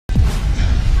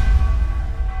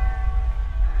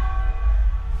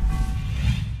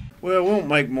Well, we won't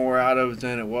make more out of it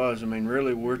than it was. I mean,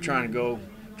 really, we're trying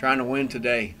to win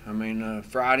today. I mean,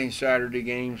 Friday and Saturday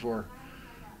games were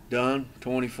done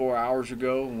 24 hours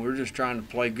ago, and we're just trying to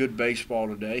play good baseball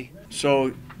today.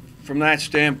 So, from that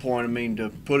standpoint, I mean, to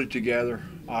put it together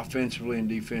offensively and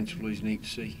defensively is neat to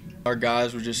see. Our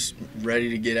guys were just ready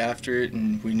to get after it,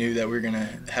 and we knew that we were going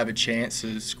to have a chance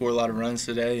to score a lot of runs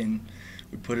today, and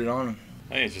we put it on them.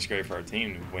 I think it's just great for our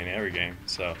team to win every game.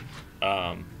 So,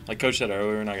 like Coach said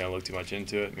earlier, we're not going to look too much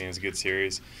into it. I mean, it's a good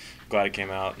series. Glad it came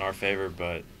out in our favor,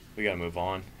 but we got to move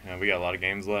on. We got a lot of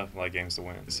games left, a lot of games to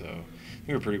win. So, I think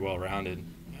we're pretty well rounded.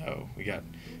 We got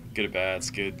good at bats,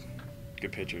 good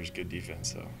pitchers, good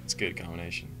defense. So, it's a good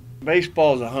combination.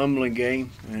 Baseball is a humbling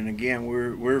game, and again,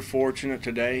 we're fortunate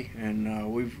today,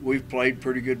 and we've played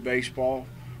pretty good baseball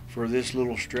for this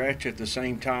little stretch. At the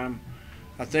same time,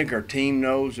 I think our team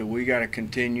knows that we got to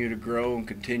continue to grow and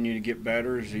continue to get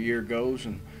better as the year goes,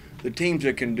 and the teams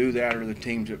that can do that are the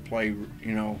teams that play,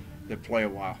 that play a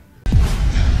while.